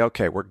Fed say,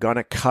 okay, we're going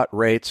to cut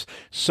rates.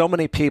 So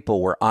many people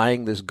were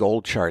eyeing this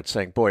gold chart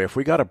saying, boy, if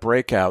we got a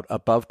breakout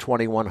above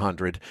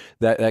 2,100,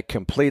 that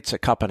completes a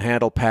cup and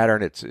handle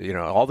pattern. It's,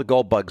 all the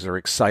gold bugs are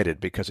excited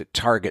because it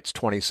targets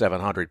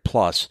 2,700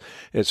 plus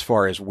as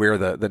far as where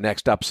the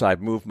next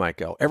upside move might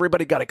go.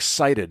 Everybody got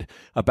excited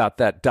about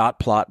that dot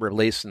plot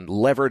release and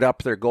levered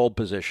up their gold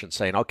position,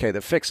 saying, okay,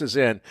 the fix is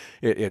in.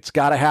 It's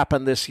got to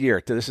happen this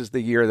year. This is the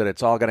year that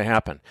it's all going to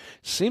happen.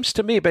 Seems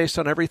to me, based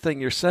on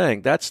everything you're saying,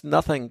 that's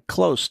nothing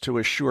close to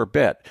a sure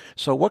bet.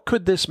 So what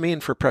could this mean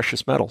for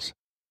precious metals?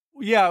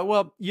 Yeah,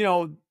 well,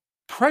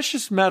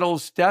 precious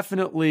metals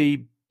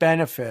definitely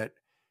benefit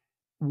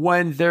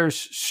when there's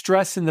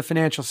stress in the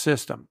financial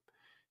system.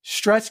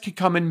 Stress can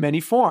come in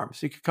many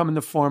forms. It could come in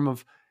the form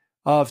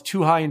of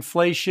too high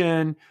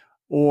inflation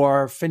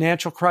or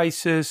financial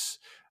crisis,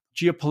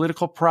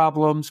 geopolitical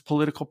problems,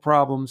 political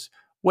problems,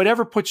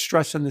 whatever puts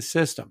stress in the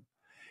system.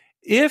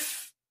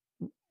 If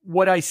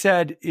what I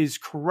said is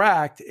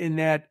correct in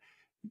that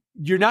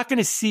you're not going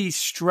to see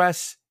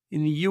stress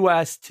in the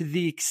U.S. to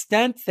the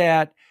extent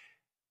that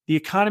the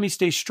economy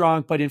stays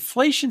strong, but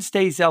inflation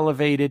stays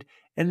elevated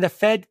and the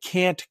Fed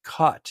can't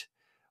cut.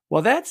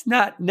 Well, that's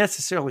not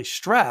necessarily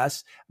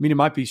stress. I mean, it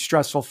might be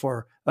stressful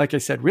for, like I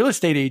said, real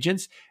estate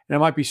agents, and it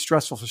might be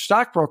stressful for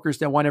stockbrokers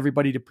that want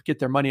everybody to get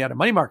their money out of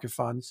money market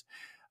funds.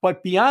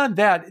 But beyond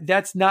that,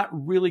 that's not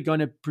really going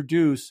to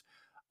produce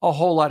a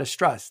whole lot of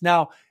stress.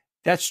 Now,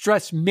 that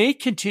stress may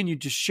continue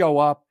to show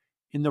up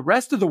in the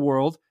rest of the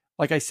world.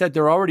 Like I said,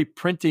 they're already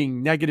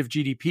printing negative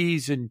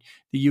GDPs in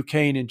the UK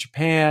and in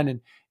Japan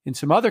and in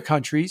some other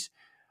countries.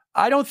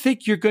 I don't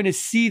think you're going to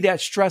see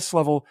that stress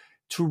level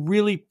to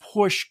really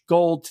push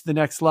gold to the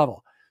next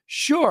level.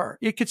 Sure,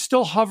 it could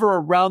still hover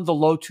around the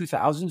low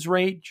 2000s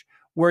range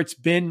where it's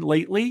been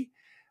lately,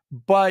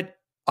 but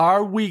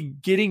are we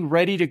getting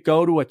ready to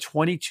go to a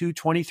 22,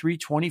 23,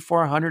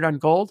 2400 on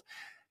gold?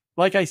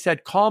 Like I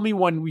said, call me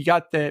when we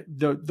got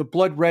the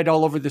blood red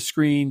all over the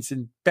screens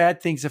and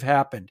bad things have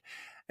happened.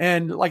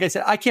 And like I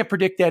said, I can't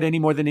predict that any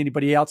more than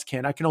anybody else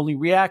can. I can only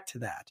react to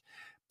that.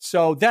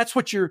 So that's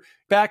what you're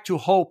back to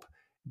hope,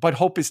 but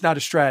hope is not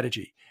a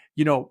strategy.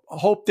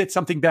 Hope that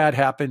something bad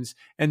happens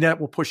and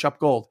that will push up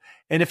gold.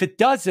 And if it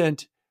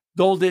doesn't,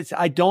 gold is,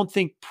 I don't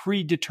think,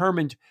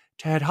 predetermined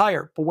to head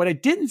higher. But what I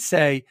didn't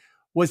say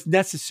was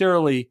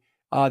necessarily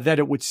that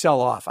it would sell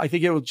off. I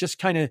think it will just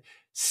kind of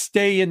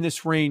stay in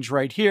this range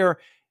right here.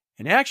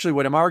 And actually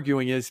what I'm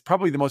arguing is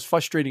probably the most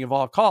frustrating of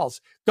all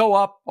calls. Go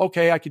up,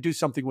 okay, I could do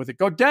something with it.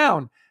 Go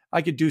down,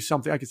 I could do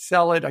something. I could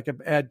sell it. I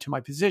could add to my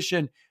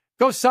position.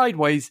 Go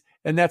sideways,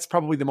 and that's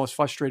probably the most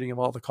frustrating of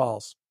all the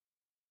calls.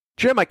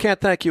 Jim, I can't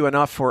thank you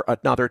enough for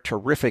another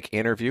terrific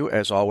interview,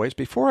 as always.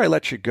 Before I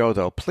let you go,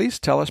 though, please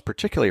tell us,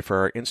 particularly for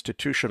our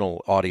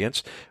institutional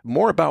audience,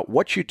 more about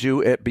what you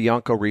do at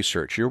Bianco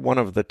Research. You're one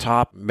of the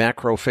top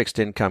macro fixed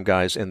income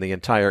guys in the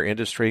entire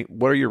industry.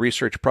 What are your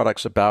research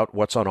products about?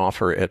 What's on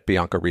offer at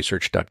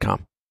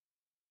biancoresearch.com?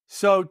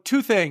 So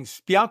 2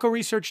 things.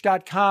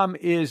 biancoresearch.com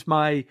is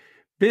my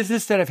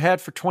business that I've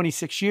had for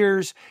 26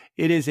 years.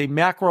 It is a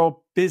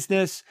macro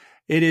business.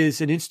 It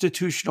is an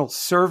institutional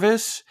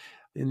service,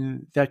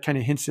 and that kind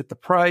of hints at the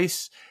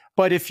price.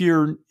 But if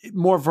you're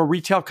more of a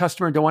retail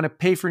customer and don't want to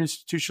pay for an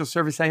institutional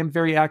service, I am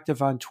very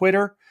active on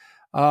Twitter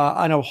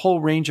on a whole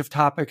range of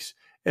topics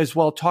as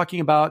well, talking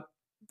about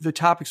the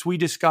topics we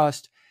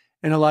discussed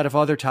and a lot of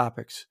other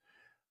topics.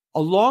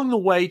 Along the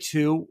way,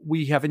 too,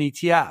 we have an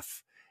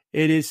ETF.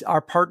 It is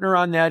our partner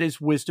on that is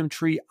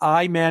WisdomTree.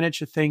 I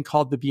manage a thing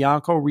called the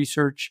Bianco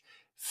Research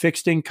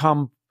Fixed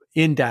Income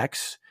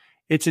Index.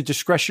 It's a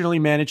discretionally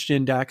managed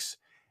index.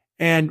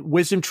 And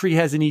WisdomTree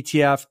has an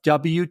ETF,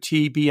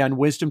 WTBN,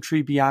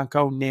 WisdomTree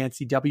Bianco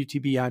Nancy,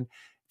 WTBN,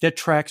 that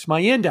tracks my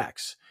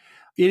index.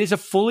 It is a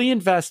fully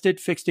invested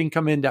fixed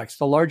income index.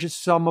 The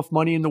largest sum of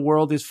money in the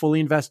world is fully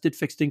invested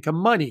fixed income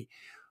money.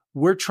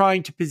 We're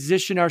trying to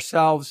position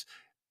ourselves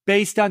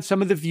based on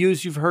some of the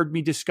views you've heard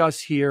me discuss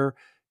here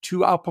to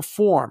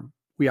outperform.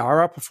 We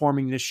are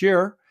outperforming this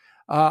year.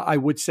 I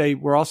would say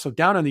we're also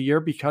down on the year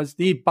because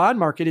the bond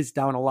market is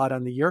down a lot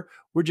on the year.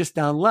 We're just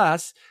down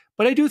less.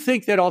 But I do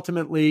think that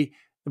ultimately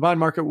the bond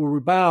market will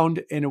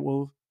rebound and it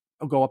will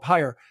go up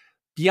higher.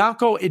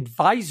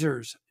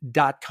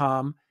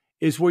 BiancoAdvisors.com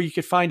is where you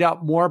can find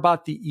out more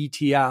about the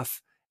ETF,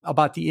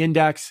 about the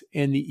index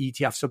and the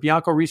ETF. So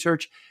Bianco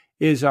Research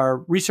is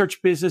our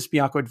research business.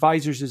 Bianco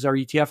Advisors is our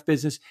ETF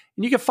business.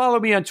 And you can follow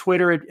me on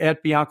Twitter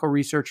at Bianco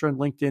Research or on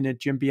LinkedIn at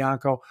Jim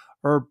Bianco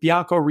or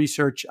Bianco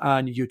Research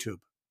on YouTube.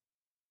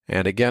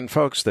 And again,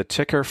 folks, the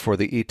ticker for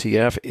the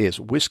ETF is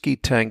Whiskey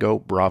Tango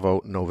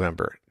Bravo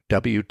November.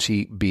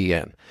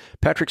 WTBN.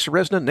 Patrick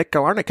Ceresna, Nick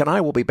Galarnik, and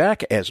I will be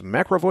back as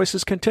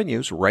MacroVoices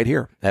continues right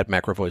here at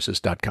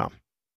MacroVoices.com.